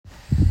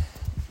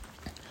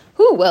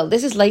Well,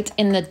 this is late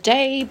in the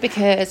day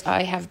because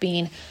I have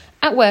been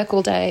at work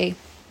all day.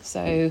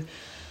 So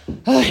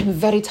I'm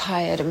very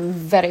tired. I'm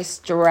very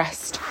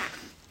stressed.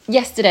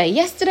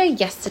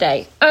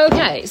 Yesterday.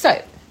 Okay,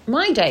 so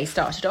my day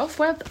started off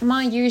with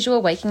my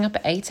usual waking up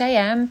at 8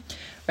 a.m,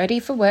 ready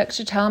for work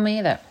to tell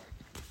me that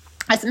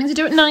I had something to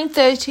do at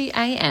 9:30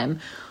 a.m.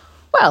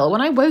 Well,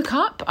 when I woke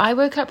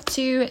up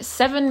to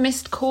 7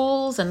 missed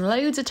calls and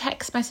loads of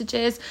text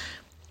messages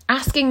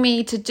asking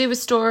me to do a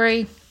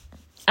story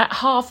at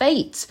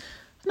 8:30.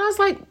 And I was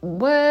like,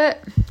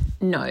 what?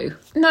 No.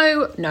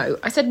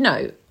 I said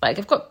no. Like,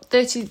 I've got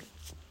 30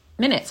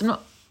 minutes. I've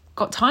not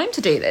got time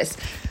to do this.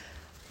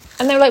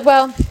 And they were like,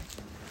 well,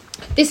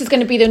 this is going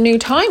to be the new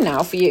time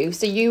now for you.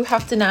 So you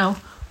have to now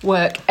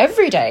work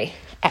every day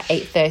at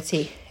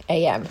 8:30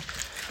 a.m.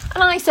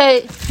 And I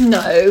say,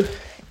 no,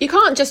 you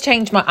can't just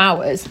change my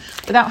hours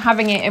without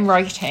having it in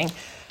writing.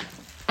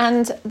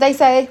 And they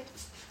say,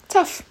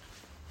 tough.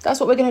 That's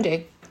what we're going to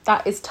do.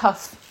 That is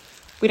tough.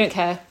 We don't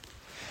care.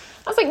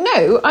 I was like,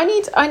 no,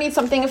 I need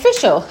something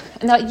official.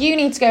 And they're like, you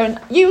need to go and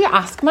you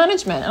ask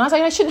management. And I was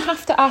like, I shouldn't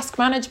have to ask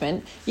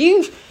management.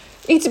 You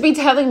need to be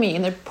telling me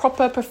in the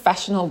proper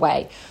professional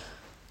way.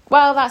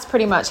 Well, that's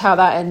pretty much how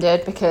that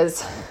ended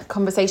because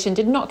conversation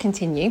did not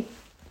continue.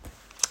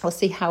 We'll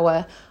see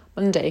how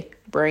Monday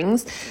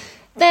brings.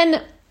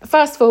 Then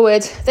fast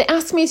forward, they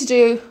asked me to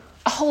do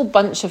a whole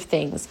bunch of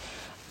things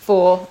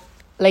for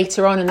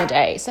later on in the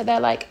day. So they're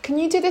like, can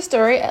you do this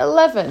story at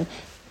 11?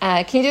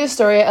 Can you do the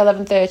story at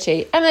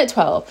 11:30? And at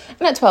 12?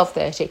 And at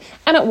 12:30?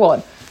 And at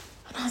 1?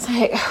 And I was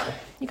like, oh,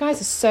 you guys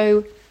are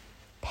so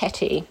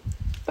petty.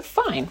 But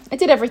fine. I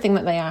did everything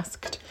that they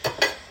asked.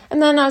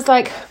 And then I was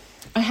like,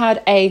 I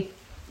had a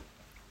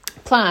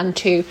plan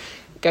to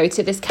go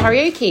to this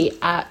karaoke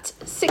at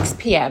 6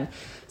 p.m.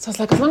 So I was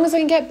like, as long as I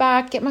can get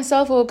back, get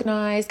myself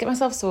organised, get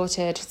myself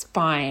sorted, it's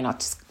fine.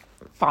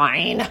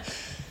 Fine.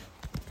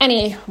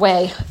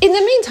 Anyway, in the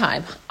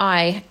meantime,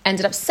 I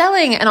ended up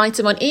selling an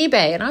item on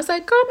eBay and I was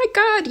like, oh my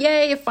God,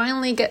 yay, I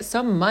finally get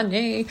some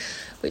money,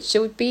 which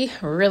would be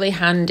really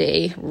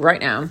handy right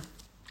now.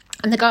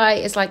 And the guy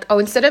is like, oh,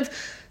 instead of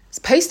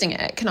posting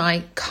it, can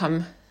I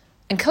come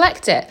and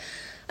collect it?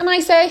 And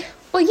I say,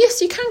 well,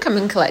 yes, you can come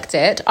and collect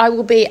it. I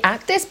will be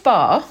at this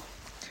bar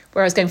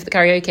where I was going for the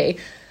karaoke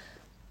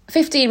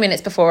 15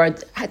 minutes before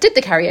I did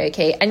the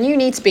karaoke, and you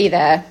need to be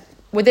there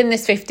within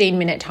this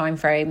 15-minute time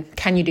frame.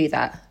 Can you do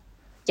that?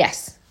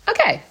 Yes.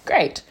 Okay,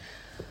 great.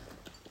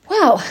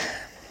 Well,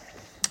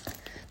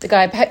 the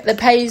guy that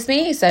pays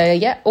me, so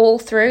yeah, all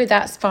through,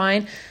 that's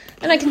fine.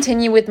 And I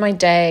continue with my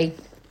day,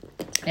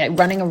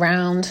 running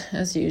around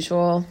as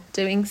usual,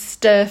 doing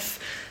stuff,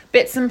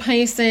 bits and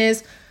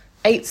pieces,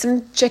 ate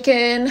some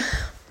chicken,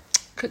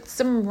 cooked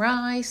some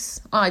rice.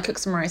 Oh, I cooked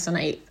some rice and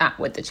I ate that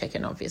with the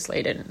chicken, obviously.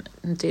 I didn't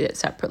do it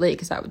separately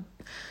because that would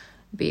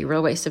be a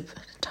real waste of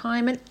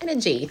time and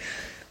energy.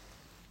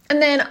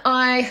 And then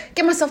I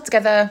get myself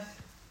together,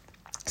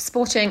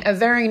 sporting a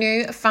very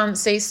new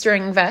fancy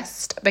string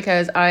vest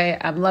because I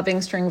am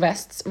loving string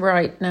vests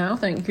right now.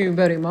 Thank you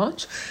very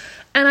much.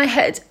 And I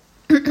head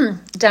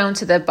down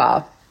to the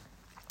bar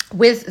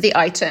with the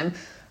item.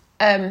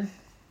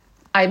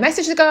 I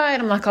message the guy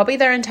and I'm like, I'll be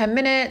there in 10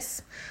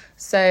 minutes.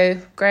 So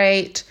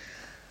great.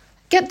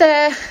 Get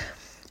there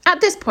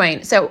at this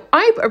point. So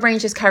I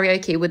arranged this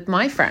karaoke with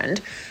my friend,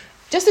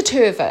 just the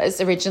two of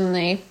us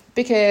originally,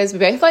 because we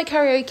both like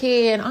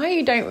karaoke and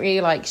I don't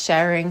really like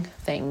sharing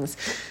things.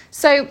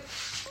 So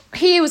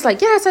he was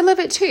like, yes, I love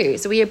it too.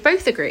 So we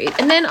both agreed.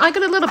 And then I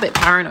got a little bit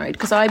paranoid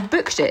because I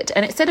booked it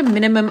and it said a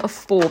minimum of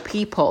 4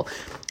 people.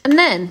 And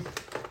then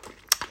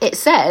it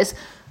says,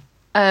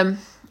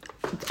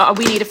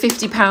 we need a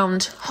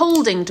 £50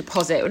 holding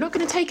deposit. We're not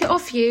going to take it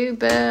off you,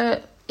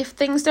 but if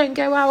things don't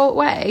go our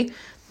way,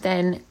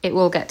 then it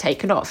will get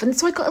taken off. And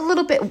so I got a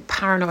little bit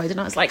paranoid and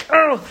I was like,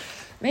 oh,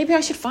 maybe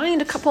I should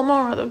find a couple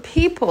more other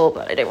people,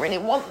 but I don't really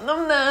want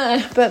them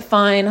there. But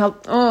fine.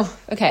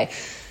 Okay.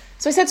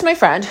 So I said to my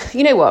friend,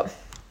 you know what?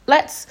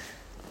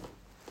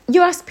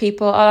 You ask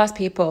people, I'll ask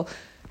people,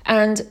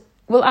 and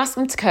we'll ask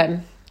them to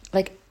come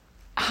like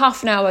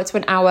half an hour to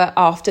an hour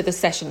after the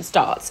session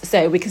starts.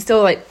 So we can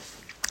still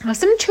have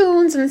some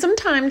tunes and some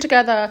time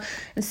together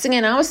and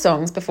singing our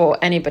songs before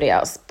anybody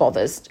else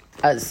bothers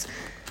us.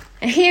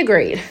 And he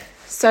agreed.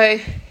 So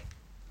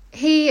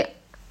he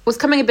was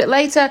coming a bit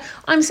later.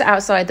 I'm sat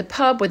outside the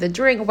pub with a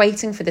drink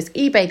waiting for this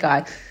eBay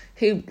guy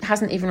who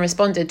hasn't even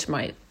responded to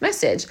my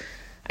message.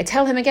 I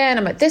tell him again,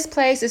 I'm at this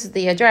place, this is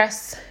the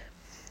address.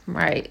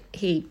 Right,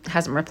 he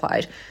hasn't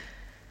replied.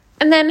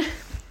 And then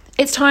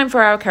it's time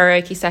for our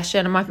karaoke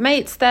session and my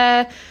mate's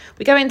there.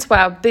 We go into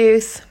our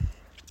booth.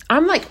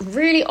 I'm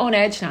really on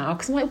edge now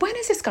because I'm like, when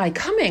is this guy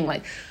coming?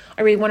 I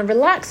really want to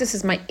relax. This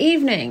is my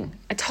evening.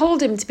 I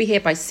told him to be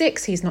here by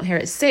 6. He's not here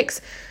at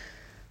 6.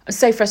 I'm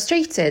so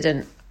frustrated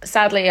and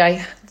sadly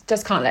I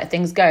just can't let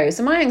things go.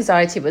 So my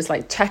anxiety was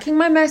checking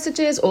my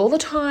messages all the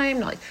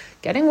time,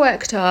 getting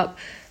worked up.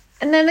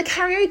 And then the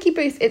karaoke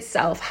booth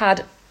itself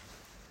had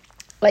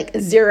like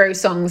 0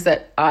 songs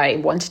that I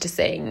wanted to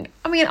sing.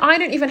 I mean, I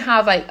don't even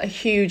have like a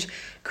huge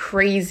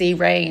crazy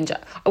range.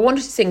 I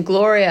wanted to sing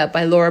Gloria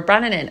by Laura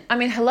Branigan. I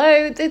mean,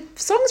 hello, the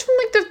songs from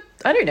like the,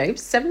 I don't know,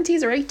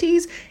 70s or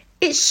 80s.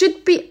 It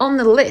should be on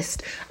the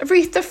list.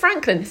 Aretha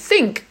Franklin,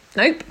 Think.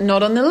 Nope,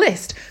 not on the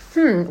list.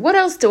 What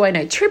else do I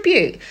know?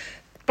 Tribute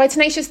by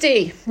Tenacious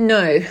D.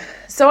 No.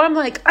 So I'm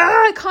like,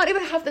 I can't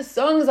even have the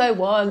songs I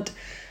want.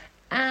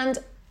 And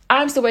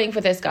I'm still waiting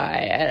for this guy.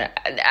 And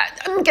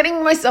I'm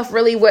getting myself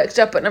really worked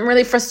up and I'm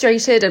really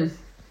frustrated. And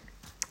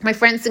my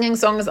friend's singing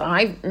songs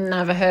I've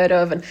never heard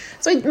of. And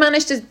so I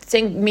managed to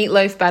sing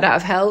Meatloaf, Bad Out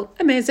of Hell.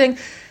 Amazing.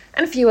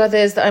 And a few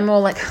others that I'm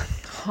all like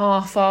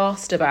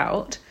half-assed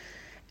about.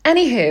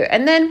 Anywho,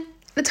 and then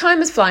the time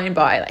was flying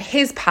by. Like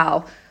his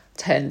pal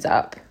turns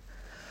up.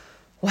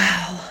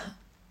 Well,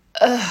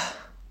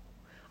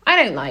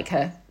 I don't like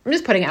her. I'm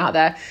just putting it out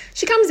there.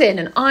 She comes in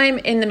and I'm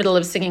in the middle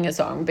of singing a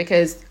song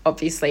because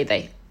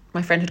obviously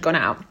my friend had gone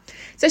out.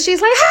 So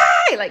she's like,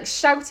 hey, like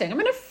shouting. I'm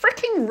in a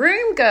freaking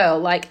room, girl.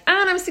 Like,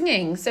 and I'm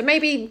singing. So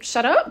maybe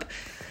shut up.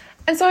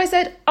 And so I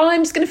said,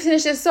 I'm just going to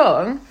finish this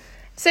song.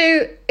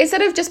 So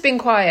instead of just being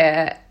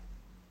quiet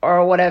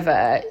or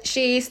whatever,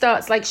 she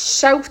starts like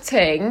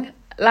shouting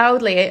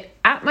loudly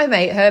at my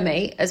mate, her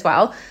mate as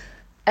well.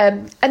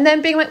 And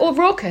then being like all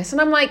raucous. And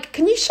I'm like,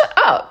 can you shut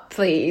up,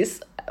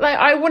 please? Like,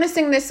 I want to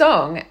sing this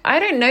song. I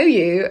don't know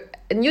you.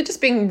 And you're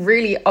just being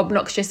really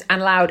obnoxious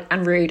and loud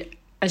and rude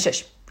and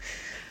shush.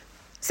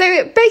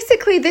 So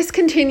basically this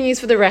continues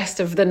for the rest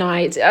of the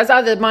night as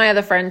my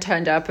other friend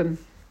turned up.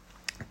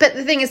 But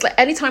the thing is, like,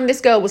 anytime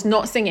this girl was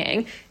not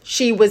singing,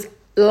 she was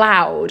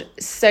loud.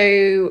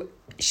 So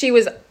she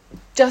was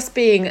just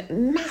being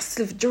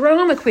massive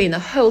drama queen the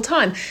whole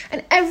time.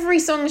 And every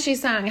song she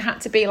sang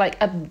had to be like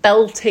a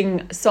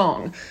belting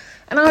song.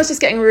 And I was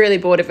just getting really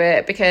bored of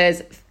it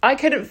because I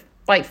couldn't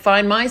like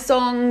find my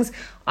songs.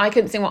 I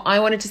couldn't sing what I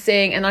wanted to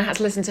sing. And I had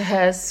to listen to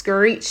her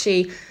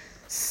screechy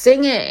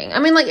singing. I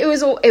mean, like, it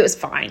was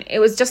fine. It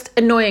was just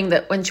annoying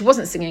that when she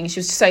wasn't singing, she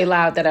was so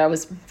loud that I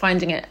was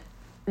finding it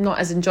not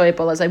as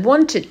enjoyable as I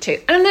wanted to.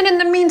 And then in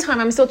the meantime,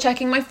 I'm still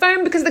checking my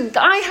phone because the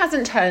guy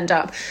hasn't turned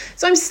up.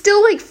 So I'm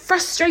still like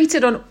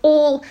frustrated on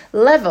all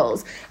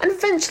levels. And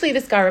eventually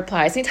this guy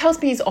replies and he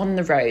tells me he's on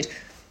the road.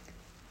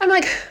 I'm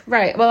like,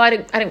 right, well, I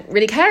don't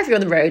really care if you're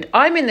on the road.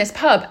 I'm in this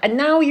pub and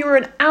now you're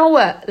an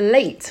hour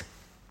late.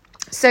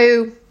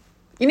 So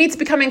you need to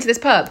be coming to this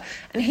pub.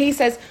 And he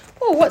says,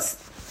 oh,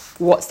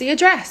 what's the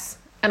address?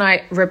 And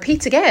I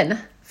repeat again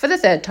for the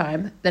 3rd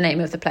time the name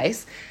of the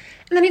place.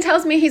 And then he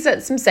tells me he's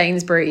at some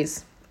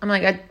Sainsbury's. I'm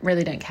like, I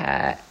really don't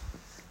care.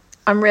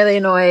 I'm really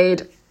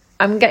annoyed.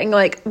 I'm getting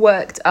like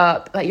worked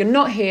up. Like, you're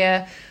not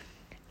here.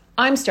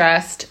 I'm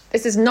stressed.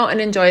 This is not an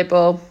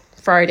enjoyable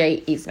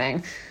Friday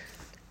evening.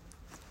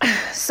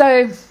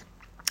 So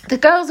the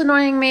girl's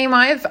annoying me.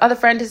 My other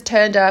friend has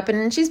turned up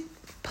and she's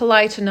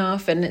polite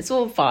enough and it's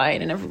all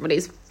fine and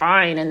everybody's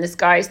fine. And this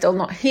guy's still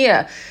not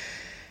here.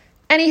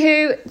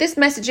 Anywho, this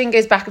messaging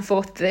goes back and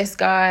forth to this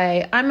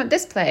guy. I'm at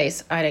this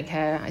place. I don't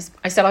care.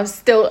 I said I'm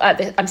still at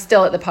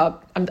the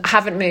pub. I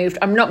haven't moved.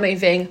 I'm not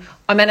moving.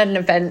 I'm at an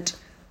event.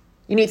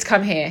 You need to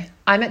come here.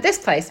 I'm at this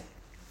place.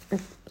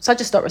 So I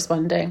just stopped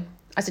responding.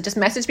 I said, just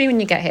message me when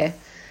you get here.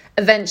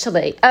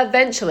 Eventually.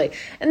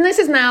 And this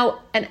is now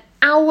an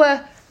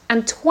hour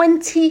and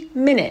 20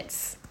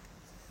 minutes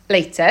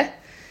later.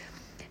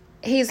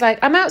 He's like,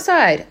 I'm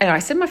outside. And I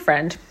said, my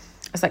friend,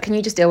 I was like, can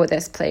you just deal with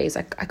this, please?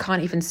 I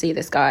can't even see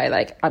this guy.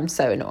 Like, I'm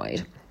so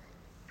annoyed.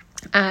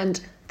 And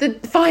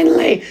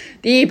finally,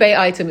 the eBay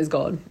item is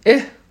gone.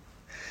 Ugh.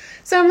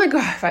 So I'm like,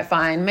 oh, right,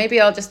 fine. Maybe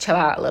I'll just chill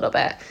out a little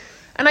bit.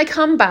 And I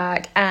come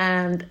back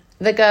and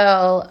the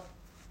girl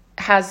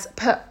has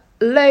put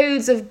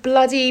loads of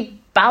bloody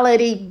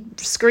ballady,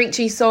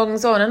 screechy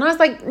songs on. And I was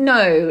like,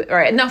 no, all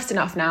right, enough's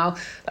enough now.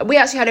 We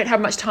actually don't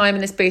have much time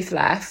in this booth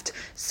left.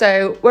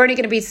 So we're only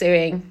going to be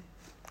doing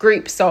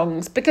group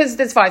songs because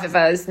there's 5 of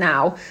us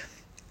now.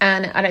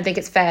 And I don't think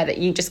it's fair that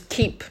you just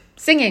keep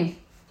singing.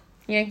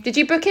 You know, did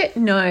you book it?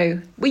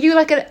 No. Were you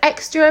like an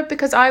extra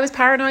because I was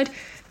paranoid?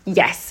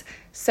 Yes.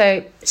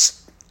 So,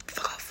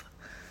 fuck off.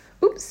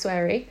 Oops,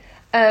 sweary.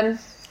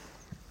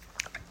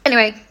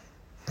 Anyway,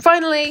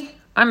 finally,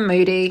 I'm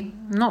moody,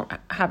 not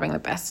having the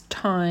best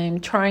time,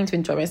 trying to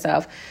enjoy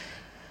myself.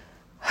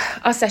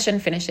 Our session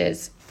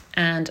finishes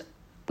and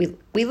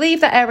we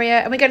leave that area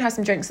and we go and have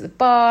some drinks at the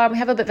bar and we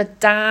have a bit of a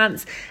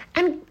dance.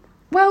 And,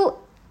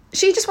 well,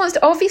 she just wants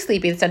to obviously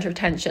be the centre of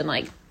attention,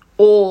 like,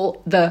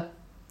 all the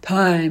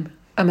time.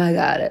 Oh my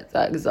God, it's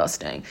so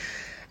exhausting.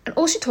 And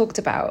all she talked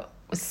about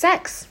was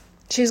sex.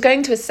 She was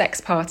going to a sex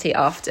party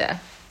after.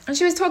 And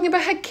she was talking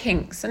about her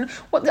kinks and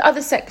what the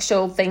other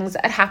sexual things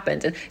that had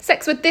happened. And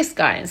sex with this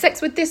guy and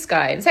sex with this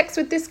guy and sex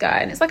with this guy.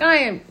 And it's like, I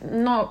am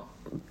not,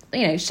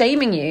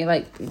 shaming you.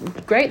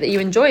 Like, great that you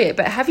enjoy it.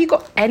 But have you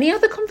got any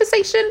other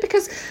conversation?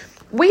 Because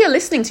we are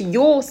listening to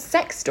your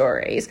sex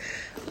stories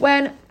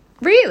when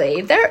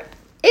really there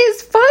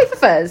is 5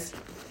 of us.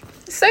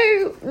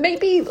 So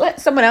maybe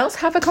let someone else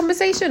have a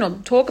conversation or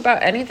talk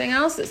about anything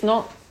else that's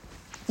not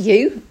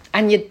you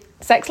and your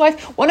sex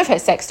life. One of her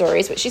sex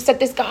stories, which she said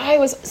this guy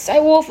was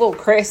so awful,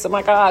 Chris, oh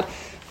my God,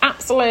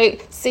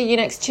 absolute, see you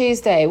next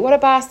Tuesday, what a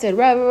bastard,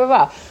 blah, blah, blah,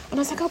 blah. And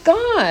I was like, oh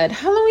God,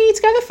 how long were you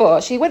together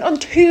for? She went on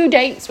 2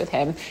 dates with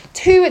him,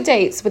 2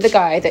 dates with the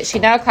guy that she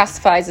now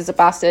classifies as a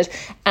bastard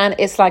and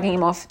is slagging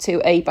him off to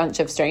a bunch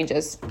of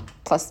strangers,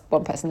 plus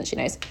one person that she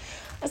knows.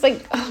 I was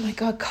like, oh my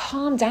God,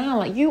 calm down.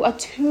 Like, you are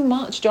too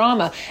much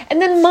drama. And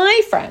then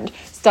my friend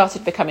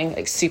started becoming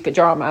like super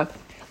drama.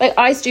 Like,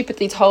 I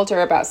stupidly told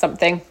her about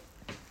something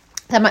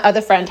that my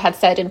other friend had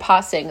said in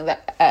passing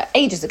that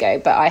ages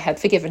ago, but I had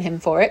forgiven him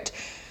for it.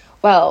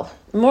 Well,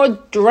 the more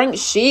drunk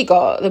she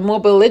got, the more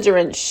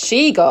belligerent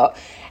she got.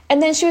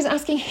 And then she was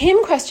asking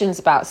him questions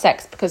about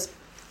sex because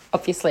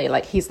obviously,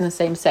 like, he's in the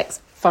same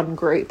sex fun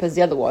group as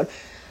the other one.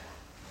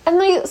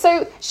 And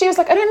so she was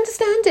like, I don't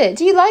understand it.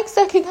 Do you like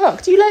sucking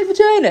cock? Do you like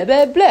vagina?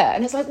 Blah, blah.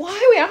 And it's like, why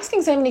are we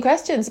asking so many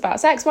questions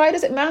about sex? Why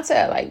does it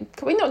matter? Like,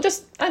 can we not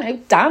just, I don't know,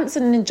 dance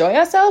and enjoy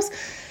ourselves?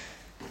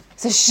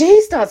 So she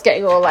starts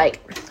getting all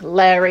like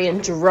Larry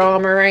and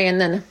drama-y,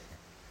 and then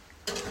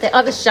the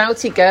other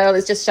shouty girl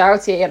is just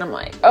shouty, and I'm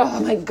like, oh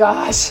my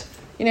gosh,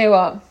 you know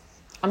what?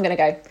 I'm going to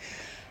go. And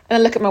I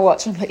look at my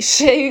watch and I'm like,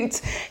 shoot,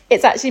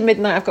 it's actually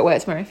midnight. I've got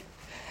work tomorrow.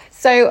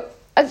 So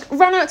I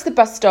ran out to the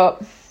bus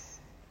stop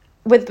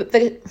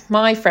with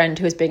my friend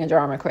who was being a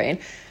drama queen.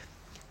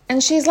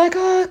 And she's like,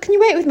 oh, can you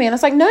wait with me? And I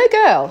was like, no,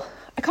 girl,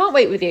 I can't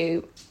wait with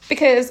you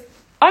because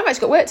I've actually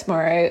got work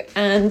tomorrow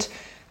and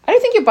I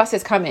don't think your bus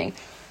is coming.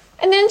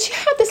 And then she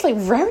had this like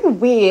very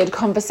weird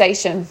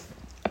conversation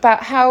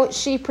about how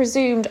she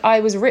presumed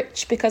I was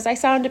rich because I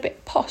sound a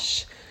bit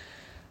posh.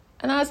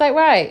 And I was like,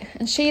 right.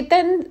 And she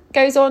then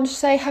goes on to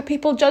say how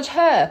people judge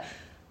her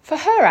for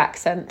her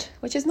accent,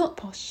 which is not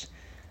posh.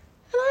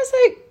 And I was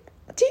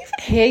like, do you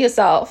even hear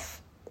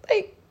yourself?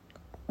 Like,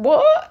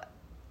 what?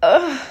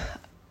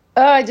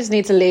 I just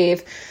need to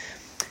leave.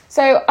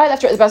 So I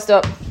left her at the bus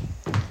stop.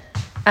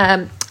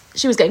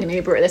 She was getting an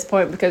Uber at this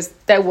point because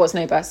there was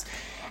no bus.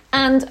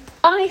 And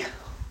I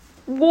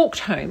walked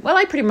home. Well,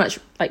 I pretty much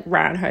like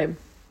ran home.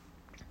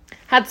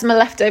 Had some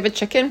leftover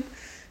chicken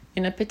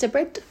in a pita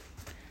bread.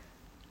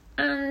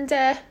 And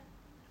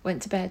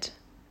went to bed.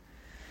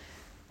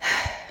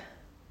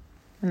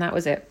 And that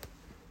was it.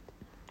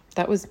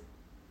 That was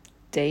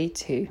day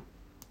 2.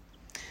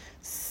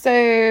 So,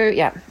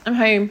 yeah, I'm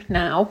home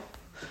now.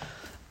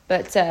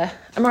 But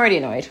I'm already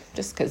annoyed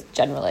just because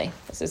generally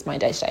this is my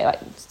day to day. Like,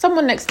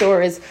 someone next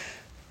door is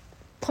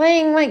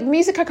playing like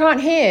music I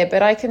can't hear,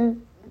 but I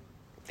can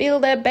feel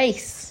their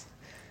bass.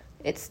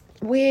 It's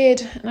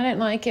weird and I don't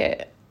like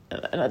it.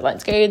 And I'd like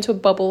to go into a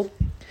bubble.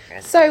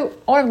 So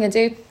all I'm going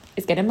to do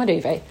is get in my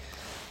duvet.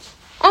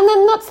 And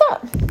then that's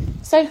that.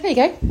 So there you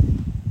go.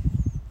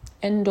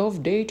 End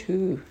of day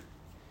 2.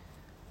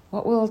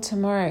 What will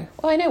tomorrow?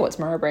 Well, I know what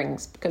tomorrow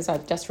brings because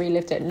I've just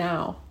relived it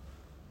now.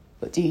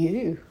 But do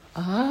you?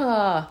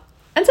 Until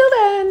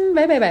then,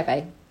 bye, bye, bye,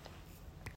 bye.